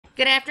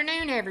Good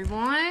afternoon,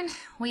 everyone.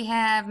 We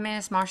have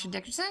Miss Marsha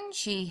Dickerson.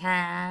 She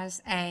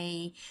has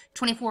a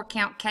 24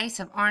 count case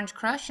of Orange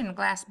Crush in a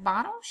glass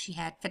bottle. She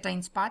had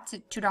 15 spots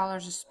at $2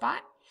 a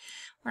spot.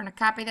 We're going to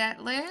copy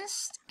that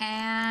list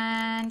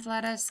and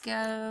let us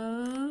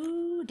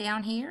go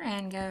down here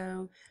and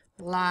go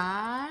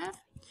live.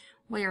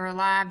 We are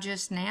live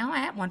just now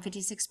at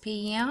 1:56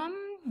 p.m.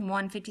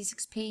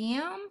 1:56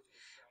 p.m.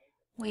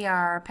 We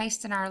are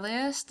pasting our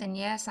list, and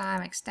yes,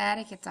 I'm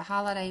ecstatic. It's a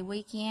holiday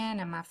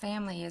weekend, and my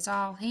family is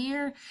all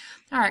here.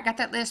 All right, got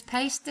that list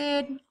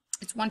pasted.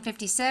 It's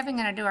 1:57.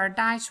 Going to do our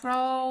dice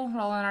roll.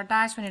 Rolling our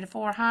dice. We need a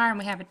 4 higher, and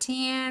we have a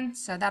 10,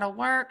 so that'll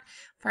work.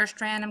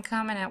 First random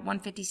coming at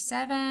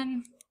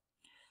 1:57.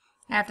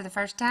 After the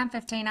first time,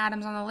 15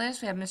 items on the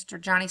list. We have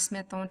Mr. Johnny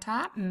Smith on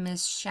top, and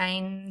Miss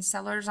Shane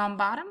Sellers on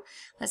bottom.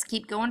 Let's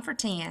keep going for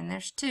 10.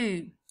 There's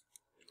 2,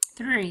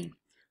 3,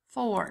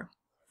 4,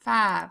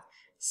 5,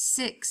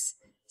 6,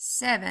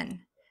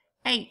 7,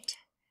 8,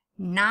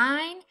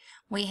 9.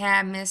 We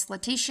have Miss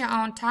Letitia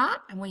on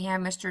top, and we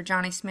have Mr.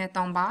 Johnny Smith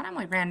on bottom.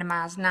 We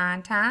randomized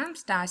 9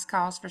 times. Dice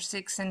calls for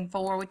 6 and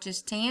 4, which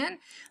is 10.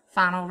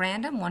 Final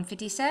random,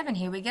 157.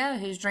 Here we go.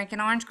 Who's drinking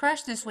Orange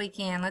Crush this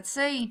weekend? Let's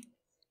see.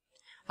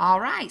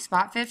 All right,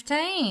 spot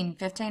 15.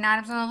 15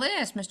 items on the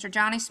list. Mr.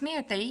 Johnny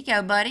Smith. There you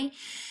go, buddy.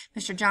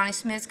 Mr. Johnny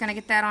Smith's going to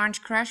get that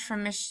Orange Crush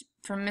from Miss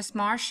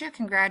Marsha.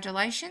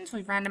 Congratulations.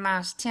 We've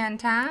randomized 10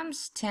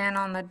 times. 10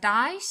 on the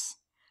dice.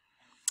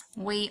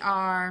 We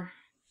are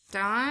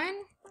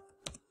done.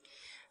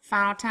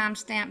 Final time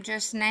stamp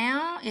just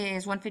now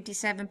is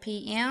 1:57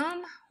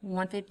 p.m.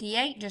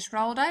 1:58 just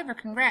rolled over.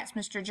 Congrats,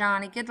 Mr.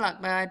 Johnny. Good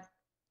luck, bud.